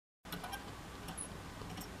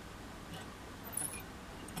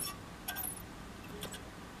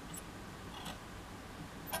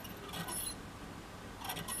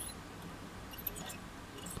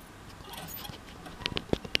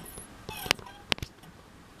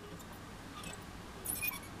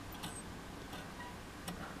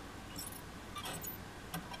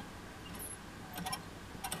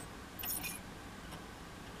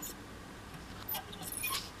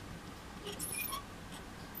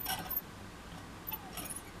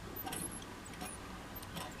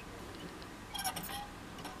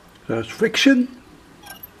there's friction,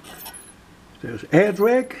 there's air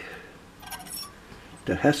drag,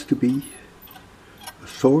 there has to be a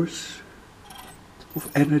source of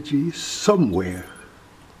energy somewhere.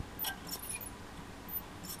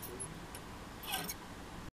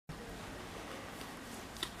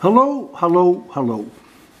 Hello, hello, hello.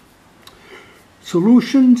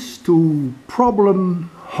 Solutions to problem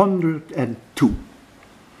 102.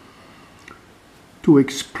 To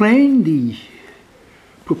explain the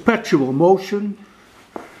perpetual motion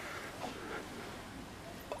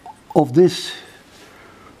of this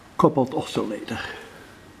coupled oscillator.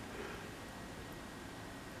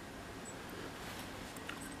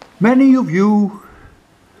 Many of you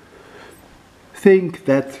think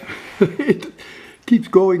that it keeps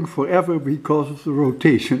going forever because of the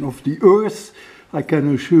rotation of the Earth. I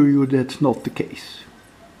can assure you that's not the case.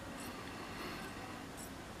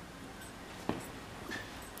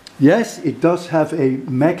 Yes, it does have a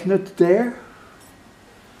magnet there,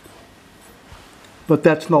 but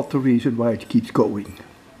that's not the reason why it keeps going.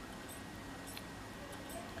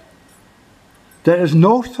 There is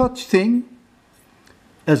no such thing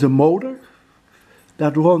as a motor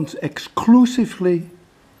that runs exclusively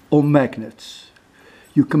on magnets.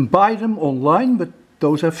 You can buy them online, but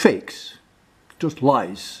those are fakes, just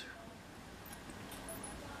lies.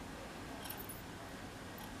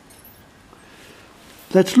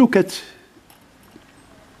 Let's look at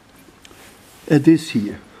this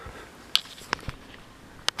here.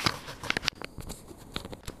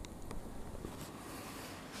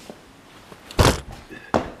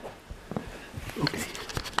 Okay.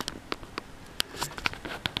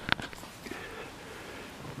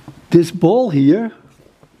 This ball here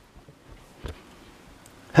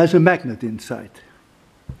has a magnet inside.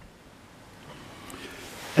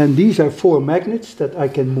 And these are 4 magnets that I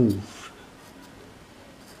can move.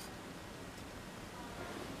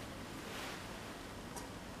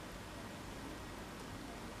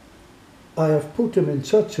 I have put them in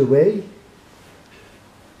such a way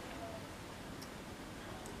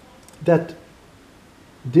that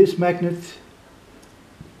this magnet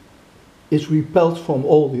is repelled from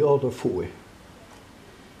all the other 4.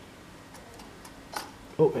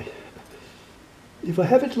 Okay. If I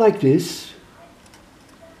have it like this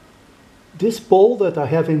ball that I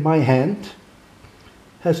have in my hand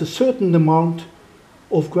has a certain amount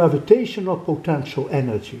of gravitational potential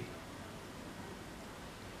energy.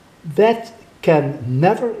 That can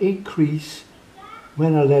never increase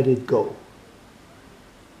when I let it go.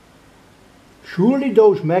 Surely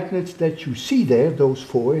those magnets that you see there, those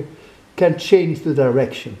 4, can change the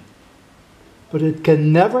direction. But it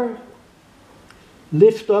can never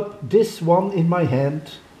lift up this one in my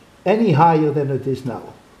hand any higher than it is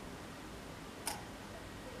now.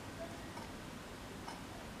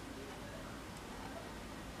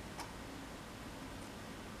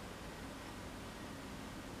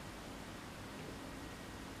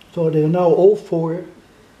 So they are now all 4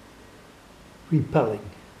 repelling.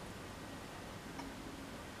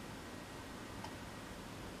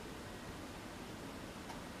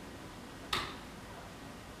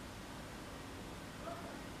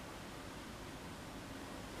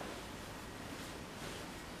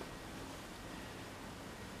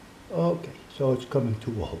 Okay, so it's coming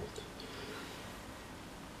to a halt.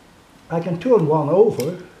 I can turn one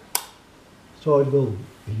over, so it will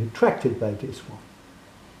be attracted by this one.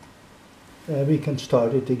 We can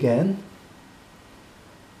start it again.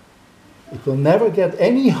 It will never get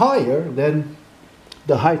any higher than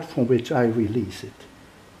the height from which I release it.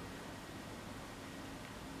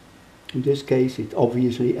 In this case, it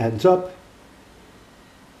obviously ends up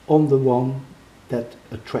on the one that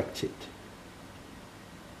attracts it.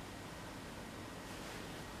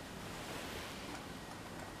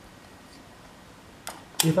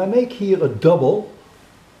 If I make here a double,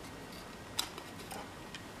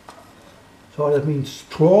 so that means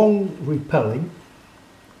strong repelling.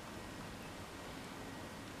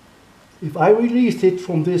 If I release it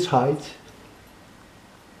from this height,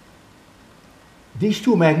 these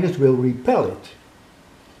 2 magnets will repel it.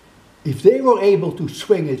 If they were able to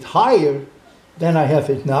swing it higher than I have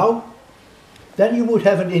it now, then you would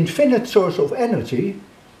have an infinite source of energy,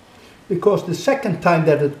 because the second time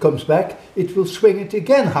that it comes back, it will swing it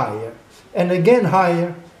again higher, and again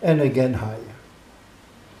higher, and again higher.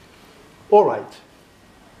 All right.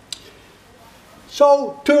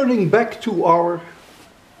 So, turning back to our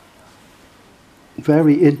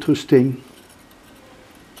very interesting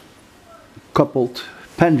coupled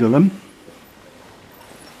pendulum.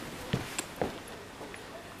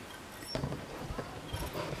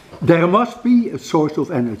 There must be a source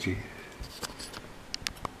of energy.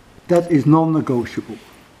 That is non-negotiable.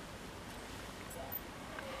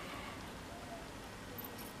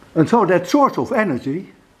 And so that source of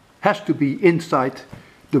energy has to be inside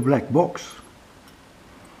the black box.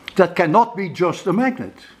 That cannot be just a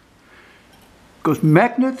magnet, because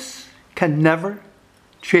magnets can never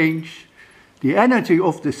change the energy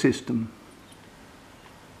of the system,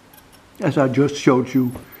 as I just showed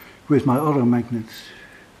you with my other magnets.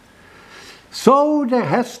 So there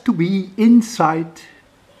has to be inside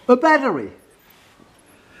a battery.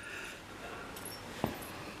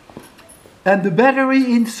 And the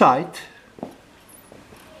battery inside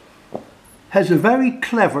has a very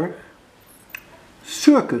clever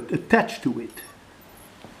circuit attached to it.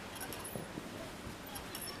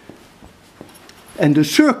 And the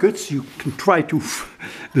circuits, you can try to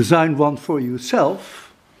design one for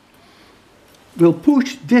yourself, will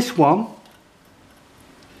push this one.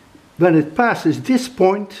 When it passes this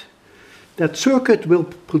point, that circuit will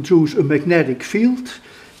produce a magnetic field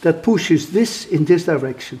that pushes this in this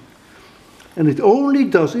direction. And it only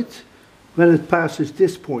does it when it passes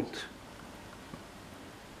this point.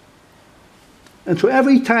 And so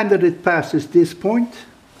every time that it passes this point,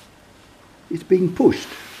 it's being pushed.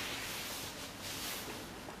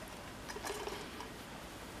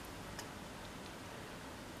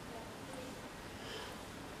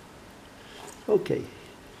 Okay,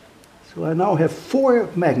 so I now have 4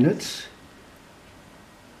 magnets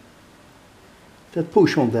that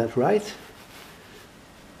push on that, right?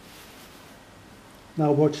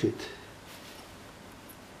 Now watch it.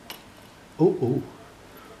 Oh,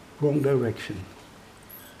 wrong direction.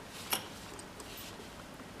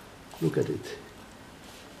 Look at it.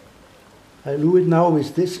 I do it now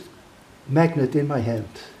with this magnet in my hand.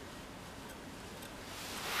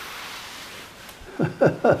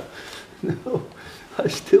 No, I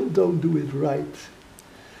still don't do it right.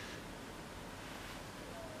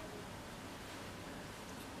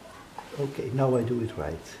 Okay, now I do it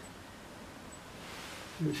right.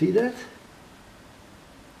 You see that?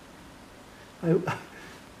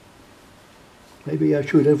 Maybe I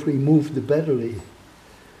should have removed the battery.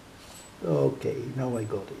 Okay, now I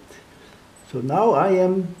got it. So now I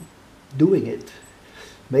am doing it.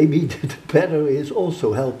 Maybe the battery is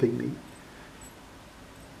also helping me.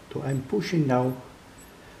 So I'm pushing now.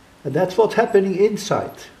 And that's what's happening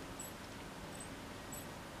inside.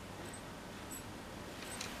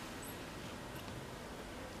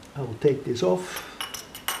 I will take this off.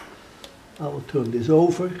 I will turn this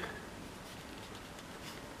over.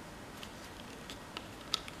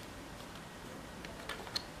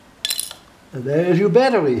 And there's your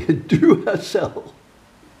battery, a Duracell.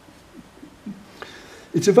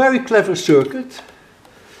 It's a very clever circuit.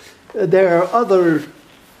 There are other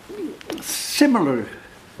similar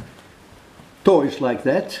toys like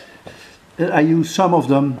that. I use some of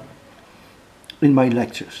them in my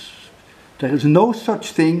lectures. There is no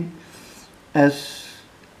such thing as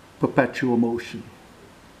perpetual motion.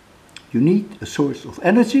 You need a source of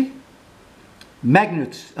energy.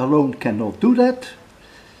 Magnets alone cannot do that.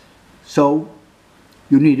 So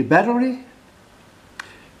you need a battery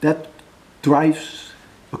that drives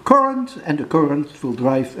a current, and the current will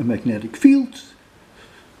drive a magnetic field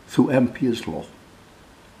through Ampere's law.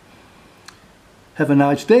 Have a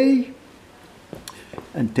nice day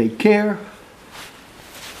and take care.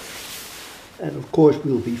 And of course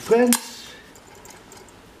we'll be friends.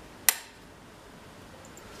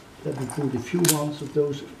 Let me put a few ones of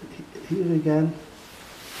those here again.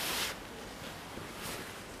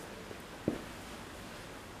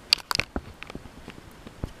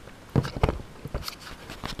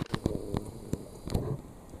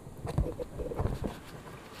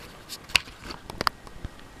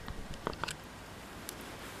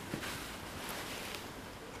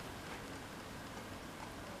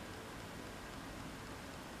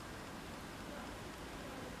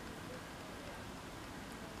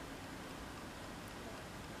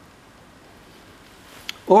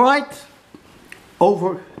 All right,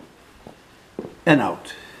 over and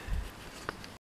out.